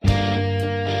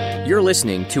You're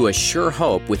listening to A Sure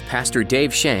Hope with Pastor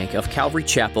Dave Shank of Calvary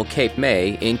Chapel, Cape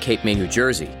May in Cape May, New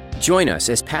Jersey. Join us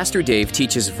as Pastor Dave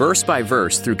teaches verse by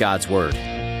verse through God's Word.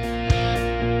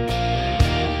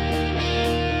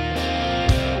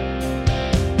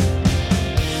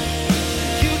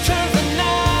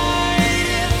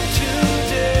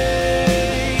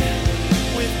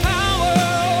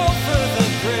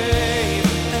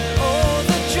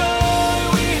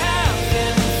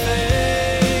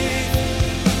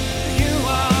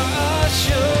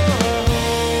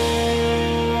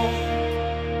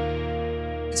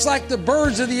 It's like the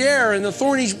birds of the air and the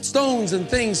thorny stones and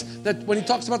things that when he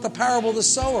talks about the parable of the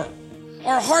sower.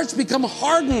 Our hearts become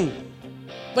hardened.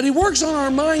 But he works on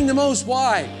our mind the most.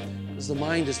 Why? Because the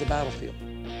mind is the battlefield.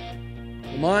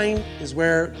 The mind is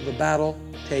where the battle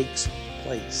takes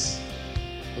place.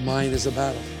 The mind is a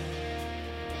battlefield.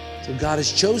 So God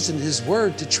has chosen his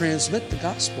word to transmit the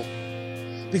gospel.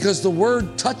 Because the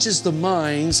word touches the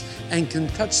minds and can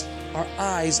touch our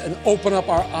eyes and open up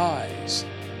our eyes.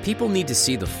 People need to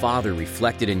see the Father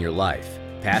reflected in your life.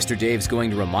 Pastor Dave's going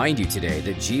to remind you today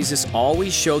that Jesus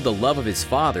always showed the love of his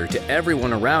Father to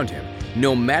everyone around him,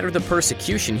 no matter the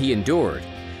persecution he endured.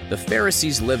 The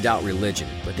Pharisees lived out religion,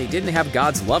 but they didn't have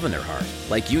God's love in their heart,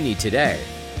 like you need today.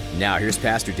 Now here's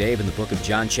Pastor Dave in the book of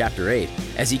John chapter 8,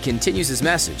 as he continues his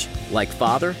message, like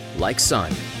Father, like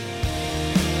Son.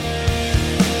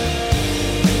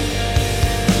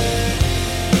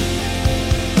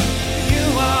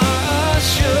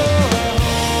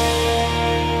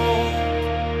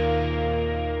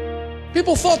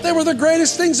 People thought they were the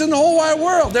greatest things in the whole wide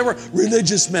world. They were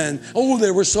religious men. Oh, they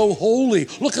were so holy.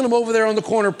 Look at them over there on the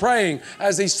corner praying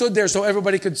as they stood there so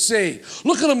everybody could see.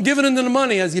 Look at them giving into the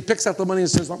money as he picks out the money and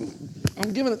says,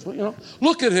 I'm giving it,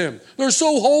 Look at him. They're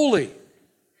so holy.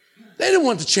 They didn't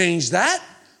want to change that.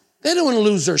 They didn't want to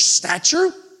lose their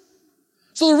stature.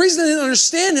 So the reason they didn't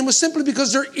understand him was simply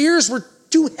because their ears were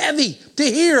too heavy to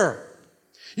hear.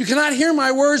 You cannot hear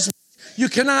my words. You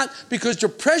cannot, because your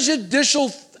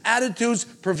prejudicial attitudes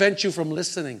prevent you from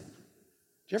listening. Did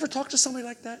you ever talk to somebody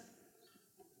like that?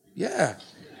 Yeah.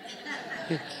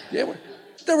 Yeah.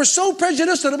 They were so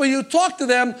prejudiced that when you talk to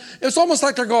them, it's almost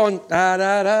like they're going, da,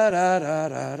 da, da, da, da,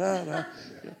 da, da, da.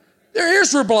 Their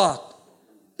ears were blocked.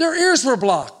 Their ears were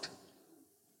blocked.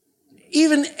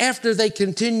 Even after they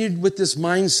continued with this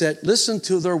mindset, listen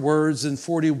to their words in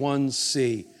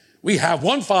 41c. We have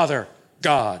one Father,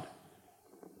 God.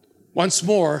 Once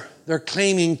more, they're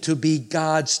claiming to be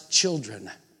God's children.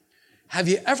 Have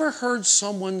you ever heard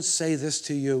someone say this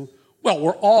to you? Well,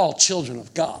 we're all children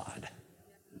of God.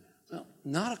 Well,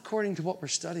 not according to what we're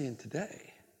studying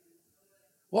today.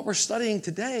 What we're studying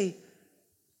today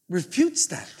refutes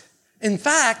that. In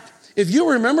fact, if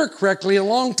you remember correctly, a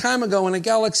long time ago in a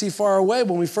galaxy far away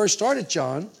when we first started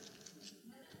John,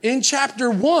 in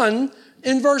chapter 1,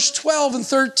 in verse 12 and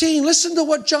 13, listen to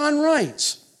what John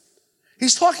writes.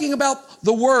 He's talking about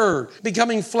the Word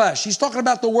becoming flesh. He's talking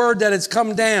about the Word that has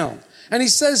come down. And he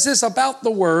says this about the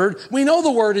Word. We know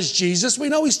the Word is Jesus. We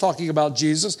know he's talking about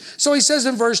Jesus. So he says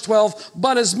in verse 12,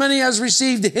 but as many as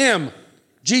received him,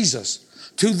 Jesus,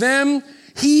 to them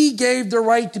he gave the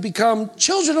right to become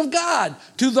children of God,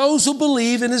 to those who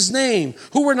believe in his name,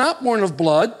 who were not born of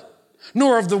blood,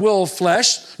 nor of the will of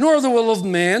flesh, nor of the will of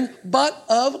man, but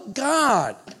of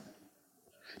God.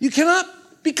 You cannot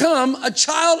become a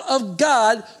child of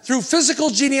God through physical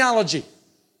genealogy.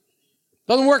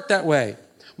 Doesn't work that way.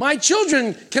 My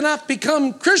children cannot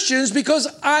become Christians because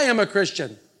I am a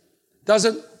Christian.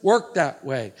 Doesn't work that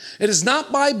way. It is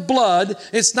not by blood.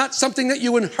 It's not something that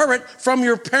you inherit from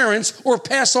your parents or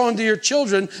pass on to your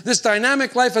children. This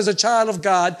dynamic life as a child of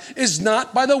God is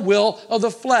not by the will of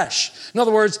the flesh. In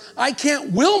other words, I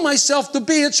can't will myself to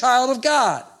be a child of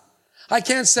God. I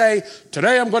can't say,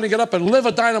 today I'm going to get up and live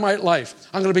a dynamite life.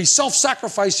 I'm going to be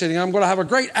self-sacrificing. I'm going to have a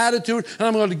great attitude, and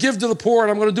I'm going to give to the poor,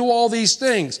 and I'm going to do all these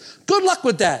things. Good luck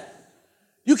with that.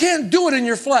 You can't do it in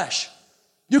your flesh.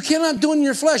 You cannot do it in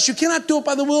your flesh. You cannot do it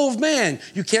by the will of man.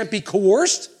 You can't be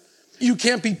coerced. You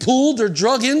can't be pulled or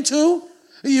drug into.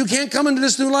 You can't come into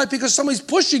this new life because somebody's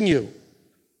pushing you.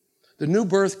 The new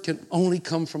birth can only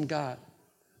come from God.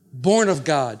 Born of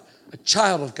God. A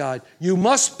child of God. You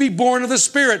must be born of the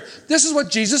Spirit. This is what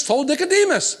Jesus told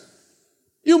Nicodemus.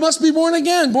 You must be born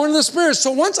again, born of the Spirit.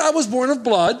 So once I was born of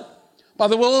blood, by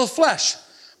the will of the flesh,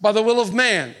 by the will of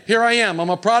man, here I am. I'm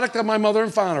a product of my mother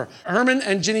and father, Herman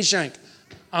and Ginny Shank.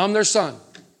 I'm their son.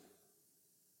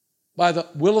 By the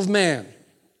will of man,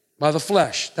 by the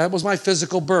flesh. That was my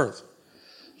physical birth.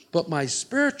 But my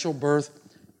spiritual birth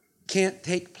can't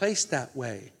take place that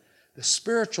way. The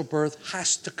spiritual birth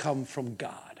has to come from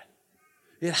God.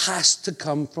 It has to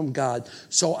come from God.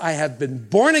 So I have been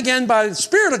born again by the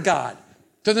Spirit of God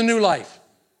to the new life.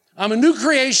 I'm a new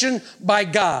creation by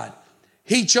God.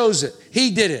 He chose it.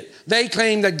 He did it. They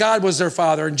claimed that God was their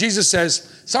father. And Jesus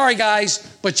says, sorry guys,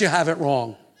 but you have it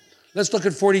wrong. Let's look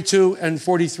at 42 and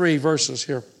 43 verses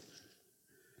here.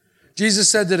 Jesus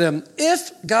said to them,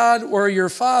 if God were your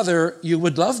father, you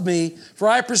would love me, for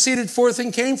I proceeded forth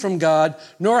and came from God,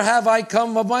 nor have I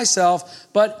come of myself,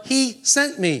 but he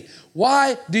sent me.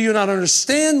 Why do you not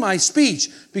understand my speech?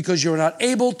 Because you are not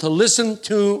able to listen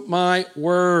to my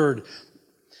word.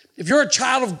 If you're a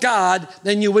child of God,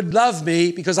 then you would love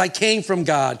me because I came from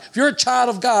God. If you're a child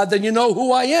of God, then you know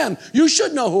who I am. You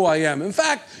should know who I am. In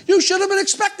fact, you should have been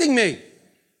expecting me.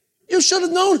 You should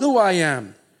have known who I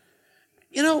am.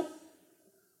 You know,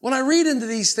 when I read into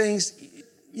these things,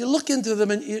 you look into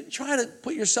them and you try to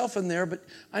put yourself in there, but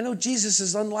I know Jesus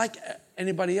is unlike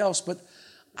anybody else, but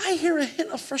I hear a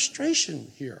hint of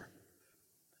frustration here.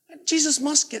 Jesus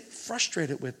must get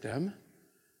frustrated with them.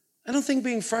 I don't think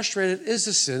being frustrated is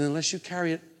a sin unless you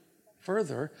carry it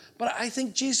further, but I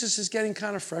think Jesus is getting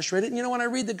kind of frustrated. And you know, when I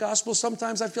read the gospel,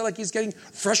 sometimes I feel like he's getting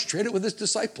frustrated with his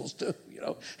disciples too. You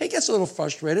know, he gets a little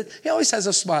frustrated. He always has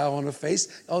a smile on his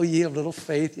face. Oh, ye of little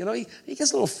faith. You know, he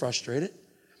gets a little frustrated,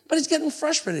 but he's getting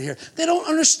frustrated here. They don't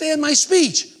understand my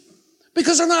speech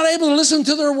because they're not able to listen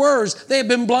to their words. They have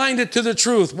been blinded to the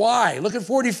truth. Why? Look at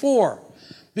 44.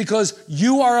 Because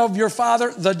you are of your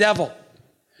father, the devil,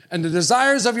 and the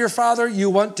desires of your father you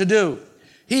want to do.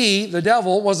 He, the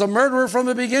devil, was a murderer from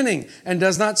the beginning and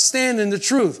does not stand in the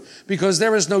truth because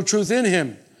there is no truth in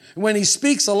him. When he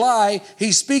speaks a lie,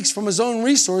 he speaks from his own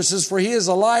resources, for he is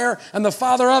a liar and the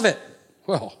father of it.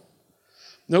 Well,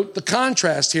 note the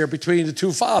contrast here between the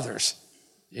two fathers.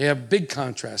 Yeah, big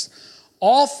contrast.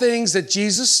 All things that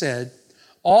Jesus said,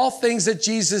 all things that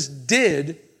Jesus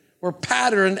did were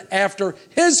patterned after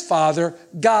his father,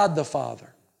 God the Father.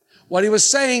 What he was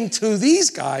saying to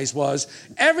these guys was,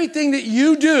 everything that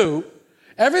you do,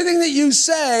 everything that you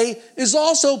say is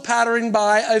also patterned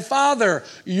by a father,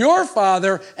 your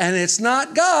father, and it's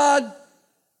not God,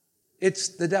 it's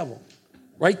the devil.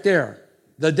 Right there,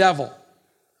 the devil.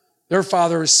 Their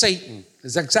father is Satan,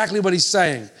 is exactly what he's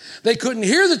saying. They couldn't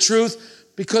hear the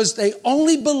truth because they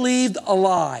only believed a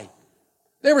lie.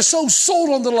 They were so sold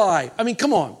on the lie. I mean,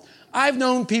 come on. I've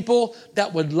known people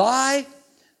that would lie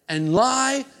and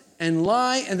lie and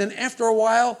lie, and then after a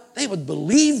while, they would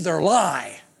believe their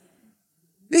lie.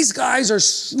 These guys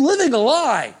are living a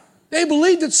lie. They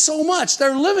believed it so much,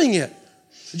 they're living it.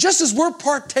 Just as we're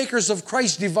partakers of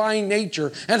Christ's divine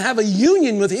nature and have a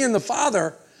union with him, the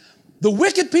Father, the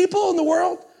wicked people in the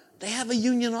world, they have a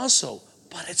union also,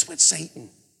 but it's with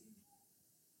Satan.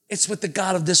 It's with the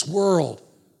God of this world.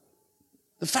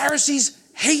 The Pharisees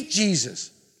hate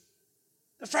Jesus.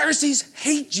 The Pharisees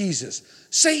hate Jesus.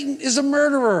 Satan is a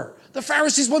murderer. The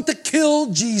Pharisees want to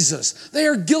kill Jesus. They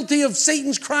are guilty of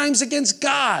Satan's crimes against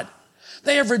God.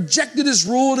 They have rejected his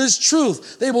rule and his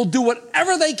truth. They will do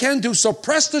whatever they can to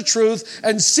suppress the truth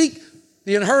and seek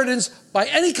the inheritance by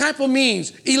any type of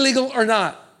means, illegal or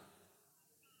not.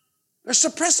 They're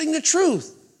suppressing the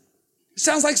truth. It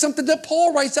sounds like something that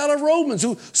Paul writes out of Romans,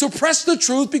 who suppress the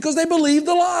truth because they believe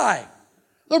the lie.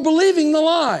 They're believing the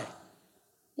lie.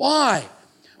 Why?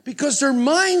 Because their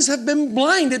minds have been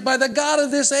blinded by the God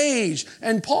of this age.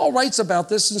 And Paul writes about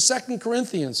this in 2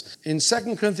 Corinthians. In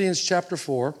 2 Corinthians chapter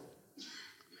 4,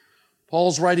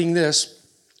 Paul's writing this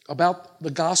about the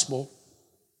gospel.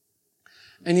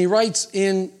 And he writes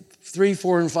in 3,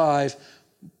 4, and 5,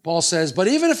 Paul says, but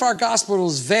even if our gospel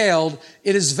is veiled,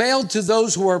 it is veiled to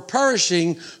those who are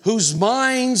perishing, whose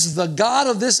minds the God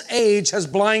of this age has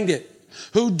blinded,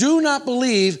 who do not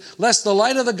believe, lest the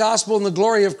light of the gospel and the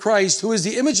glory of Christ, who is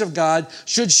the image of God,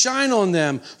 should shine on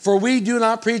them. For we do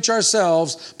not preach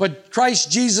ourselves, but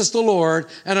Christ Jesus the Lord,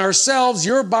 and ourselves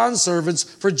your bondservants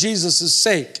for Jesus'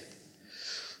 sake.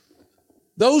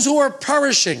 Those who are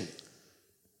perishing,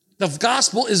 the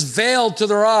gospel is veiled to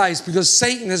their eyes because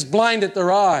Satan has blinded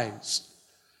their eyes.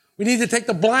 We need to take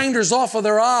the blinders off of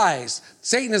their eyes.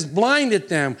 Satan has blinded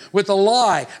them with a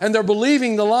lie, and they're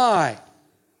believing the lie.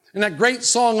 In that great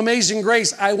song, Amazing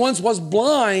Grace, I once was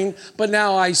blind, but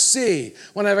now I see.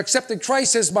 When I've accepted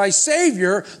Christ as my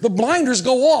Savior, the blinders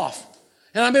go off.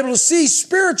 And I'm able to see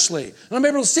spiritually. And I'm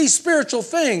able to see spiritual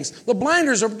things. The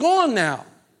blinders are gone now.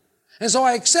 And so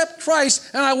I accept Christ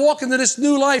and I walk into this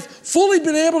new life fully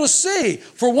being able to see.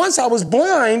 For once I was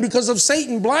blind because of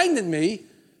Satan blinded me,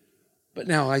 but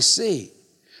now I see.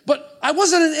 But I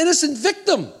wasn't an innocent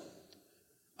victim.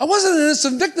 I wasn't an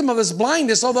innocent victim of his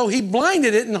blindness, although he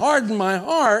blinded it and hardened my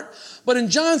heart. But in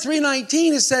John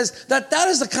 3:19, it says that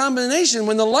is the combination.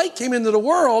 When the light came into the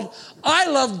world, I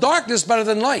loved darkness better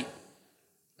than light.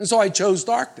 And so I chose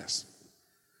darkness.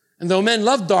 And though men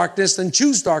love darkness and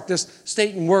choose darkness,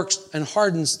 Satan works and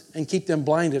hardens and keep them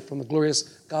blinded from the glorious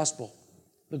gospel,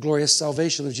 the glorious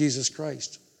salvation of Jesus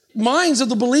Christ. Minds of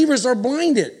the believers are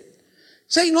blinded.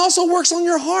 Satan also works on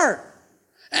your heart.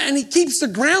 And he keeps the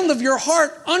ground of your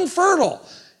heart unfertile.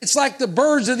 It's like the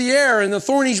birds of the air and the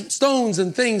thorny stones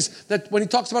and things that when he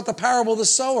talks about the parable of the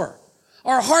sower.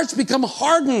 Our hearts become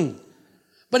hardened.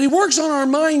 But he works on our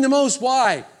mind the most.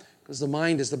 Why? Because the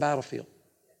mind is the battlefield.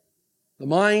 The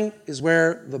mind is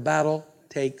where the battle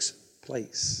takes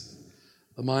place.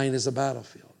 The mind is a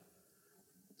battlefield.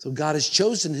 So God has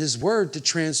chosen his word to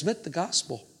transmit the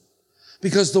gospel.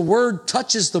 Because the word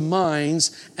touches the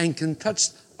minds and can touch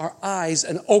our eyes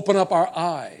and open up our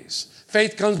eyes.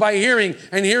 Faith comes by hearing,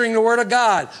 and hearing the word of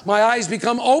God. My eyes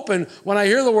become open when I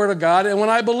hear the word of God and when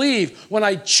I believe. When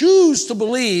I choose to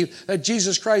believe that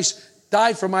Jesus Christ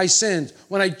died for my sins.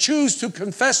 When I choose to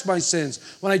confess my sins.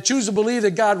 When I choose to believe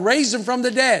that God raised him from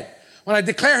the dead. When I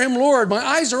declare him Lord, my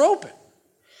eyes are open.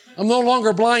 I'm no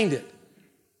longer blinded.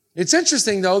 It's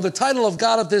interesting, though, the title of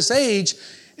God of this age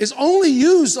is only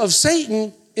used of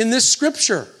Satan in this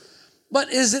scripture. But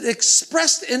is it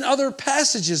expressed in other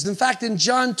passages? In fact, in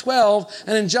John 12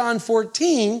 and in John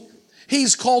 14,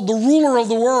 he's called the ruler of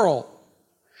the world.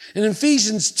 In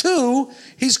Ephesians 2,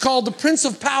 he's called the prince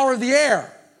of power of the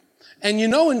air. And you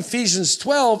know in Ephesians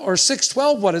 12 or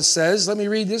 6:12 what it says. Let me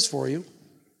read this for you.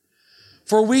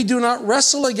 For we do not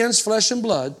wrestle against flesh and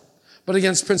blood, but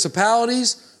against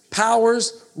principalities,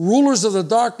 powers, rulers of the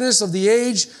darkness of the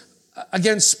age,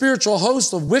 against spiritual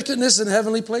hosts of wickedness in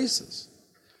heavenly places.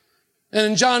 And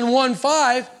in John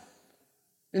 1:5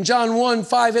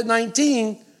 at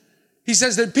 19, he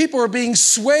says that people are being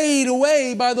swayed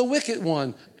away by the wicked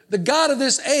one. The God of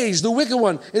this age, the wicked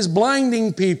one, is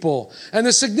blinding people. And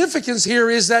the significance here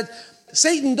is that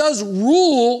Satan does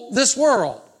rule this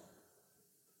world.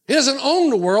 He doesn't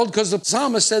own the world because the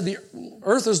psalmist said the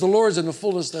earth is the Lord's and the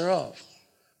fullness thereof.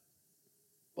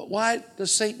 But why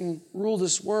does Satan rule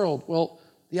this world? Well,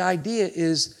 the idea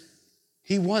is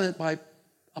he won it by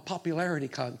a popularity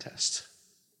contest.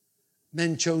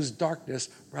 Men chose darkness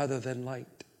rather than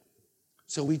light.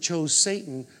 So we chose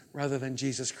Satan rather than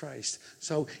Jesus Christ.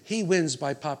 So he wins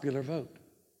by popular vote.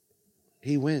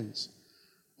 He wins.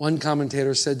 One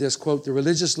commentator said this, quote, the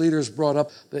religious leaders brought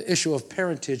up the issue of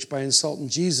parentage by insulting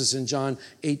Jesus in John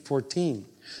 8:14.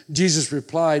 Jesus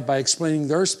replied by explaining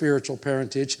their spiritual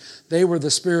parentage. They were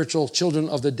the spiritual children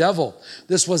of the devil.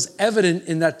 This was evident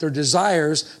in that their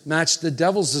desires matched the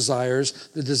devil's desires,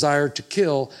 the desire to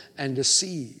kill and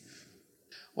deceive.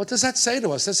 What does that say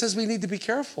to us? That says we need to be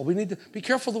careful. We need to be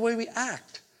careful the way we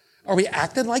act. Are we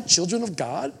acting like children of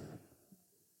God?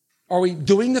 Are we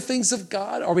doing the things of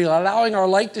God? Are we allowing our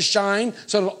light to shine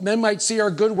so that men might see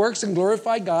our good works and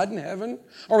glorify God in heaven?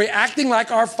 Are we acting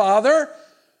like our Father?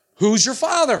 Who's your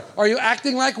father? Are you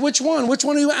acting like which one? Which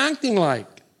one are you acting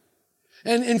like?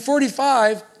 And in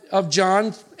 45 of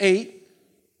John 8,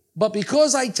 but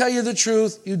because I tell you the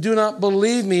truth, you do not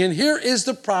believe me. And here is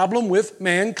the problem with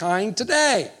mankind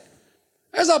today.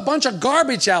 There's a bunch of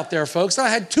garbage out there, folks. I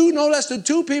had no less than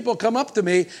two people come up to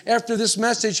me after this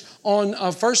message on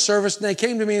first service, and they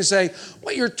came to me and say,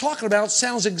 what you're talking about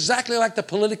sounds exactly like the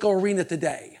political arena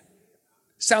today.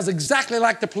 Sounds exactly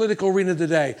like the political arena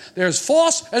today. There's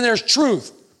false and there's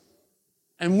truth.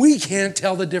 And we can't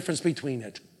tell the difference between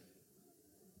it.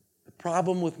 The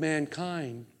problem with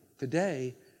mankind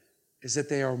today is that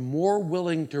they are more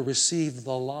willing to receive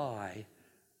the lie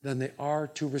than they are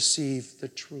to receive the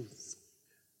truth.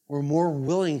 We're more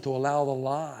willing to allow the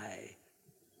lie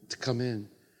to come in.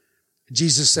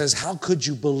 Jesus says, how could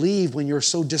you believe when you're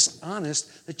so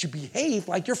dishonest that you behave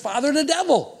like your father the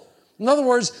devil? In other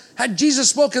words, had Jesus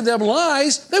spoken them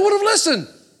lies, they would have listened.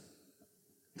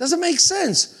 Doesn't make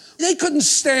sense. They couldn't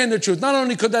stand the truth. Not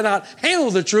only could they not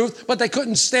handle the truth, but they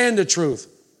couldn't stand the truth.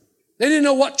 They didn't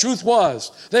know what truth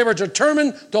was. They were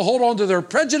determined to hold on to their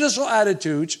prejudicial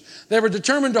attitudes. They were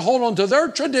determined to hold on to their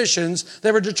traditions.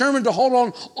 They were determined to hold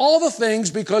on all the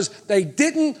things because they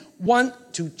didn't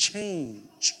want to change.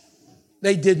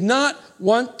 They did not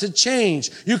want to change.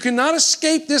 You cannot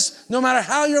escape this no matter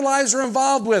how your lives are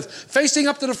involved with. Facing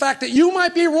up to the fact that you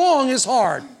might be wrong is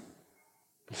hard.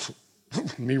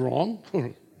 Me wrong?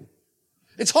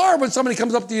 It's hard when somebody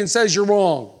comes up to you and says you're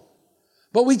wrong.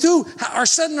 But we are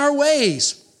set in our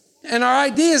ways. And our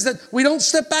idea is that we don't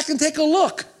step back and take a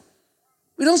look.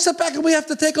 We don't sit back and we have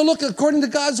to take a look according to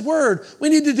God's word. We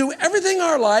need to do everything in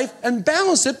our life and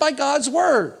balance it by God's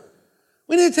word.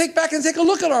 We need to take back and take a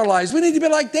look at our lives. We need to be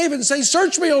like David and say,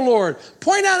 search me, O Lord.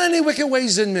 Point out any wicked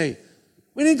ways in me.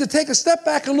 We need to take a step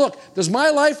back and look. Does my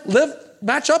life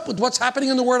match up with what's happening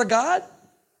in the Word of God?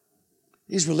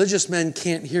 These religious men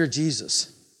can't hear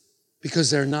Jesus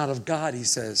because they're not of God, he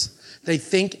says. They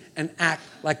think and act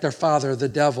like their father, the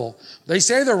devil. They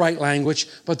say the right language,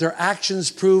 but their actions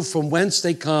prove from whence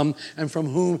they come and from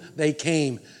whom they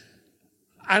came.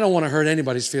 I don't want to hurt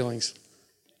anybody's feelings.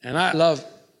 And I love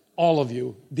all of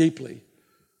you deeply.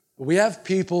 We have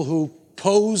people who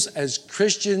pose as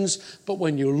Christians, but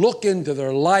when you look into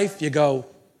their life, you go,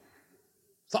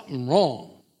 something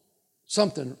wrong,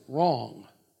 something wrong,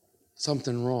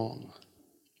 something wrong.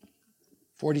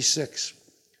 46,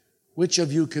 which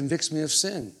of you convicts me of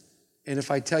sin? And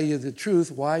if I tell you the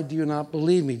truth, why do you not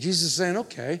believe me? Jesus is saying,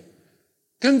 okay,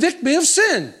 convict me of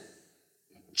sin.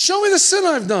 Show me the sin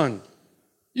I've done.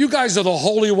 You guys are the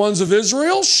holy ones of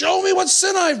Israel. Show me what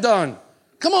sin I've done.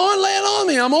 Come on, lay it on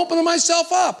me. I'm opening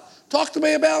myself up. Talk to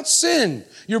me about sin.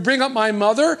 You bring up my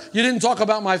mother. You didn't talk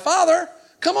about my father.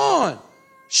 Come on.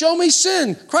 Show me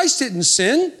sin. Christ didn't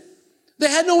sin. They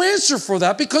had no answer for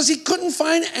that because he couldn't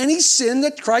find any sin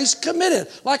that Christ committed.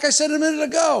 Like I said a minute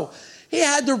ago, he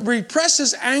had to repress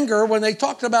his anger when they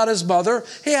talked about his mother.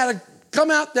 He had to come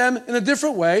at them in a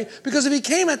different way because if he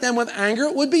came at them with anger,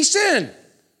 it would be sin.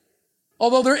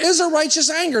 Although there is a righteous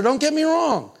anger, don't get me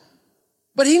wrong.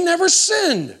 But he never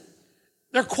sinned.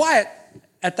 They're quiet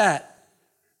at that.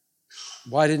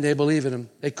 Why didn't they believe in him?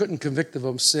 They couldn't convict him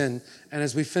of sin. And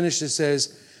as we finish, it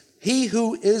says, he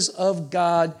who is of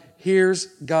God hears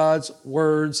God's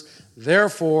words.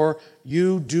 Therefore,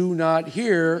 you do not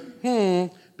hear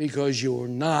because you are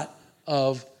not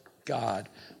of God.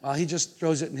 Well, he just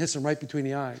throws it and hits him right between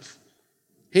the eyes.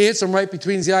 He hits him right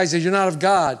between the eyes and says, you're not of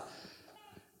God.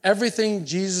 Everything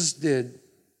Jesus did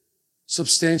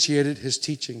substantiated his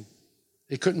teaching.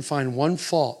 They couldn't find one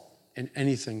fault in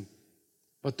anything.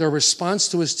 But their response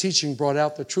to his teaching brought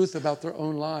out the truth about their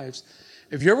own lives.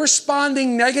 If you're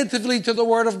responding negatively to the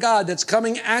Word of God that's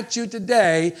coming at you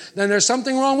today, then there's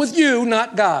something wrong with you,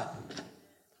 not God.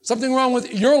 Something wrong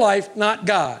with your life, not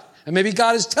God. And maybe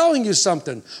God is telling you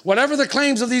something. Whatever the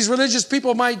claims of these religious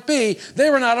people might be, they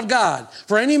were not of God.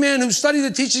 For any man who studied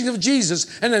the teachings of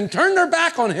Jesus and then turned their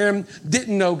back on him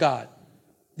didn't know God,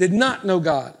 did not know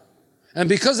God. And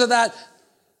because of that,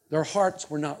 their hearts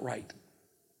were not right.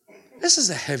 This is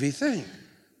a heavy thing.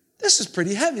 This is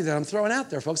pretty heavy that I'm throwing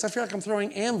out there, folks. I feel like I'm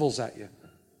throwing anvils at you.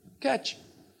 Catch.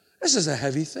 This is a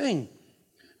heavy thing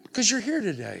because you're here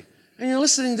today and you're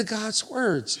listening to God's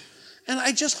words. And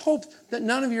I just hope that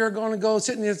none of you are going to go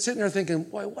sitting there thinking,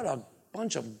 boy, what a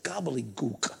bunch of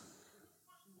gobbledygook.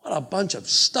 What a bunch of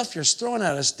stuff you're throwing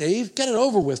at us, Dave. Get it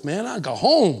over with, man. I'll go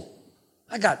home.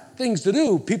 I got things to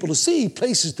do, people to see,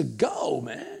 places to go,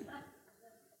 man.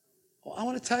 Well, I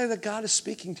want to tell you that God is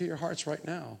speaking to your hearts right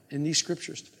now in these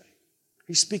scriptures today.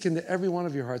 He's speaking to every one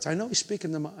of your hearts. I know he's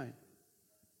speaking to mine.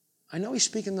 I know he's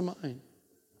speaking to mine.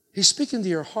 He's speaking to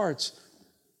your hearts.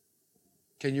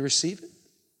 Can you receive it?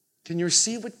 Can you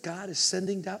receive what God is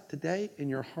sending out today in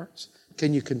your hearts?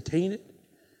 Can you contain it?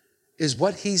 Is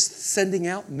what he's sending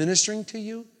out ministering to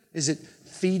you? Is it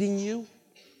feeding you?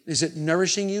 Is it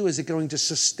nourishing you? Is it going to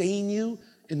sustain you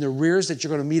in the rears that you're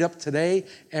going to meet up today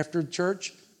after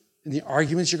church? In the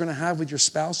arguments you're going to have with your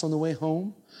spouse on the way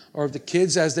home? Or the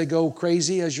kids as they go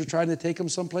crazy as you're trying to take them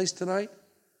someplace tonight?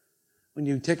 When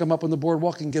you take them up on the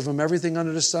boardwalk and give them everything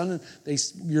under the sun,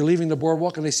 and you're leaving the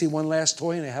boardwalk and they see one last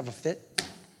toy and they have a fit?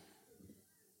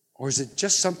 Or is it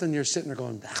just something you're sitting there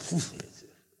going,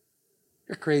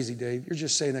 you're crazy, Dave. You're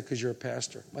just saying that because you're a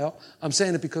pastor. Well, I'm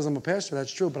saying it because I'm a pastor.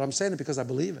 That's true. But I'm saying it because I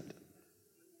believe it.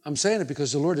 I'm saying it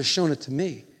because the Lord has shown it to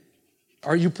me.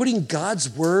 Are you putting God's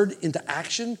word into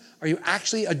action? Are you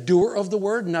actually a doer of the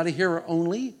word, not a hearer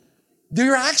only? Do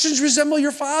your actions resemble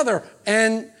your Father?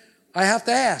 And I have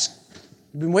to ask,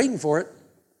 you've been waiting for it,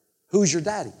 who's your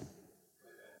daddy?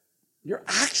 Your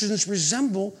actions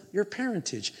resemble your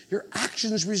parentage. Your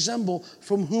actions resemble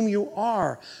from whom you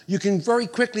are. You can very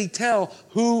quickly tell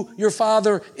who your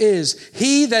father is.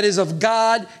 He that is of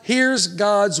God hears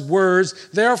God's words.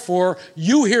 Therefore,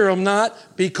 you hear them not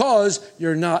because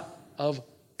you're not of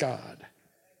God.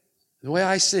 The way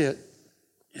I see it,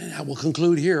 and I will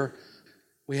conclude here,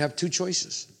 we have two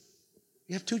choices.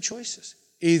 We have two choices.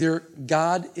 Either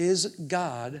God is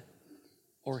God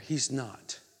or he's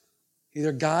not.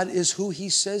 Either God is who he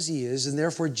says he is, and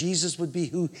therefore Jesus would be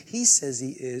who he says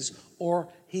he is, or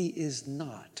he is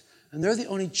not. And they're the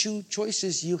only two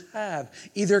choices you have.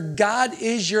 Either God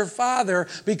is your Father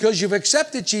because you've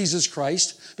accepted Jesus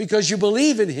Christ, because you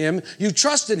believe in Him, you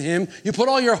trust in Him, you put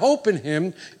all your hope in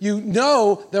Him, you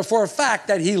know that for a fact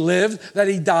that He lived, that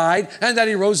He died, and that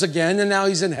He rose again, and now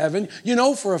He's in heaven. You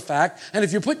know for a fact. And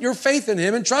if you put your faith in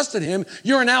Him and trust in Him,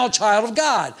 you're now a child of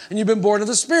God, and you've been born of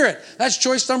the Spirit. That's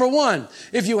choice number one.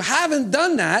 If you haven't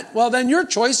done that, well, then your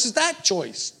choice is that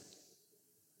choice.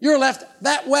 You're left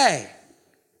that way.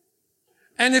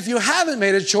 And if you haven't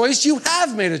made a choice, you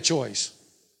have made a choice.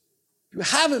 If you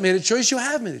haven't made a choice, you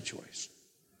have made a choice.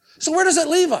 So where does that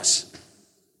leave us?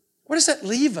 Where does that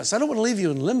leave us? I don't want to leave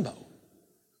you in limbo.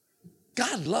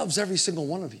 God loves every single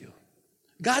one of you.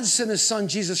 God sent His Son,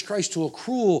 Jesus Christ, to a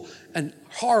cruel and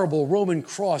horrible Roman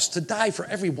cross to die for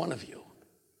every one of you.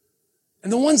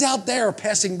 And the ones out there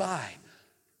passing by,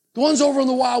 the ones over on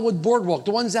the Wildwood Boardwalk,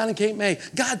 the ones down in Cape May,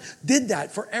 God did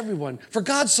that for everyone. For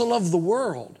God so loved the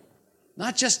world.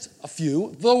 Not just a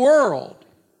few, the world.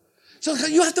 So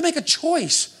you have to make a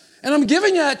choice. And I'm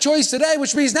giving you that choice today,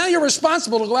 which means now you're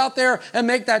responsible to go out there and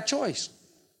make that choice.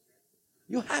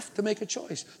 You have to make a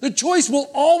choice. The choice will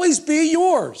always be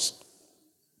yours.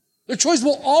 The choice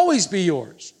will always be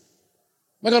yours.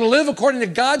 Am I going to live according to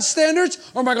God's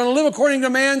standards, or am I going to live according to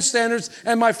man's standards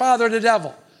and my father, the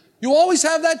devil? You always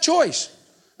have that choice.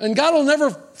 And God will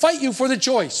never fight you for the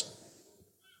choice.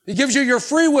 He gives you your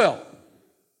free will.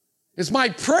 It's my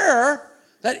prayer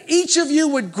that each of you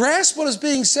would grasp what is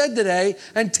being said today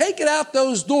and take it out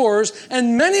those doors,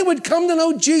 and many would come to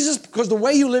know Jesus because of the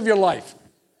way you live your life.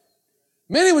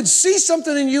 Many would see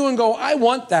something in you and go, I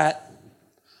want that.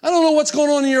 I don't know what's going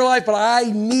on in your life, but I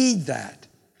need that.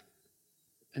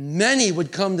 And many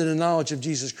would come to the knowledge of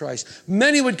Jesus Christ.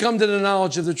 Many would come to the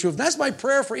knowledge of the truth. That's my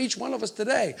prayer for each one of us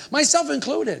today, myself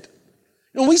included.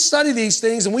 You know, we study these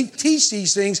things and we teach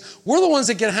these things. We're the ones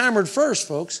that get hammered first,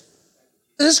 folks.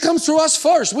 This comes through us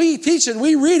first. We teach it,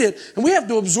 we read it, and we have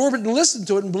to absorb it and listen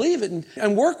to it and believe it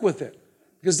and work with it.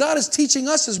 Because God is teaching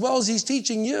us as well as He's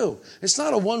teaching you. It's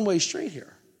not a one-way street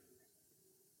here.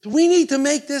 We need to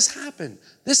make this happen.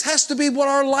 This has to be what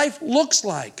our life looks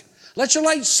like. Let your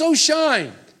light so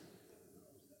shine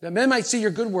that men might see your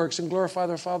good works and glorify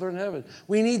their Father in heaven.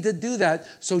 We need to do that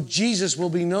so Jesus will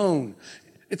be known.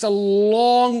 It's a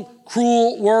long,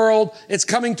 cruel world. It's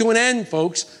coming to an end,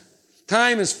 folks.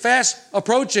 Time is fast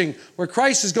approaching where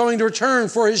Christ is going to return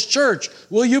for His church.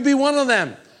 Will you be one of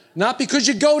them? Not because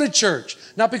you go to church,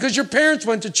 not because your parents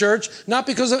went to church, not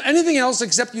because of anything else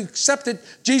except you accepted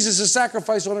Jesus'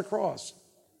 sacrifice on a cross.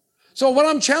 So what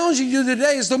I'm challenging you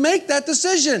today is to make that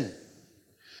decision.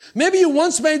 Maybe you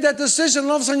once made that decision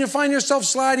and all of a sudden you find yourself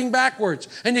sliding backwards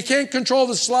and you can't control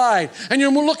the slide and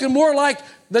you're looking more like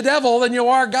the devil than you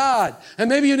are God. And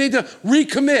maybe you need to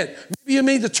recommit. Maybe you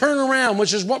need to turn around,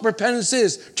 which is what repentance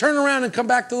is. Turn around and come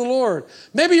back to the Lord.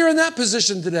 Maybe you're in that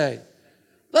position today.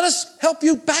 Let us help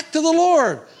you back to the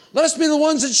Lord. Let us be the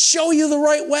ones that show you the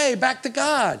right way back to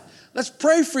God. Let's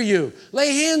pray for you,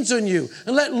 lay hands on you,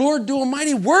 and let Lord do a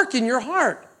mighty work in your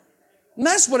heart. And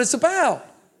that's what it's about.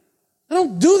 I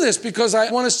don't do this because I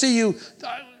want to see you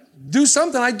do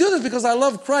something. I do this because I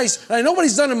love Christ, and I know what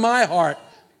He's done in my heart.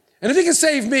 And if He can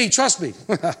save me, trust me,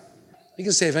 He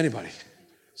can save anybody.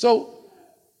 So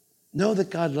know that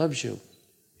God loves you.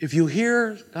 If you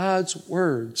hear God's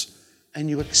words and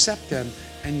you accept them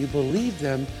and you believe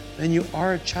them, then you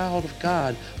are a child of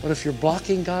God. But if you're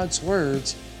blocking God's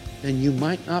words, then you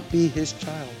might not be His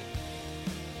child.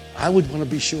 I would want to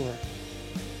be sure.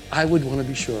 I would want to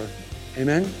be sure.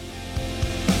 Amen?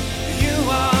 You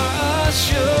are a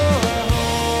sure.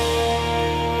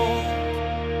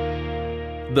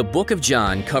 The book of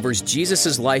John covers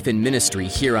Jesus' life and ministry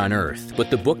here on earth, but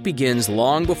the book begins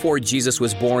long before Jesus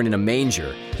was born in a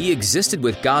manger. He existed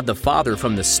with God the Father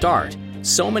from the start.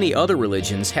 So many other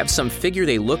religions have some figure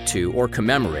they look to or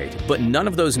commemorate, but none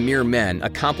of those mere men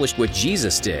accomplished what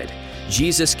Jesus did.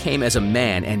 Jesus came as a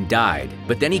man and died,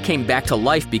 but then He came back to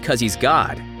life because He's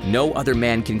God. No other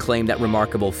man can claim that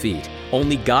remarkable feat.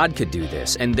 Only God could do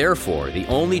this, and therefore, the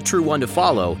only true one to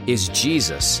follow is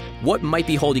Jesus. What might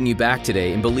be holding you back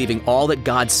today in believing all that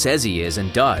God says He is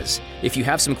and does? If you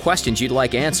have some questions you'd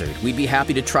like answered, we'd be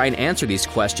happy to try and answer these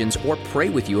questions or pray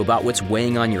with you about what's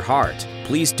weighing on your heart.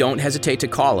 Please don't hesitate to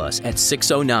call us at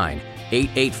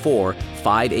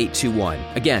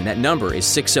 609-884-5821. Again, that number is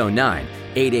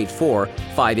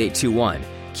 609-884-5821.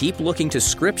 Keep looking to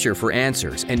Scripture for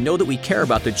answers and know that we care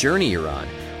about the journey you're on.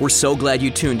 We're so glad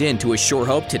you tuned in to A Sure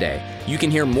Hope today. You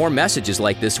can hear more messages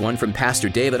like this one from Pastor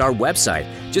Dave at our website.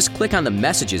 Just click on the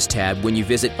Messages tab when you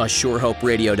visit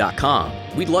ASureHopeRadio.com.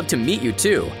 We'd love to meet you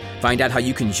too. Find out how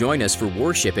you can join us for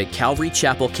worship at Calvary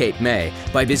Chapel, Cape May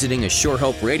by visiting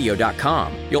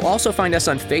ASureHopeRadio.com. You'll also find us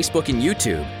on Facebook and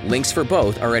YouTube. Links for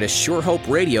both are at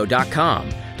ASureHopeRadio.com.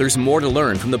 There's more to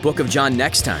learn from the book of John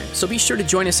next time, so be sure to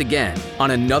join us again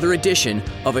on another edition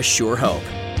of A Sure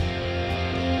Hope.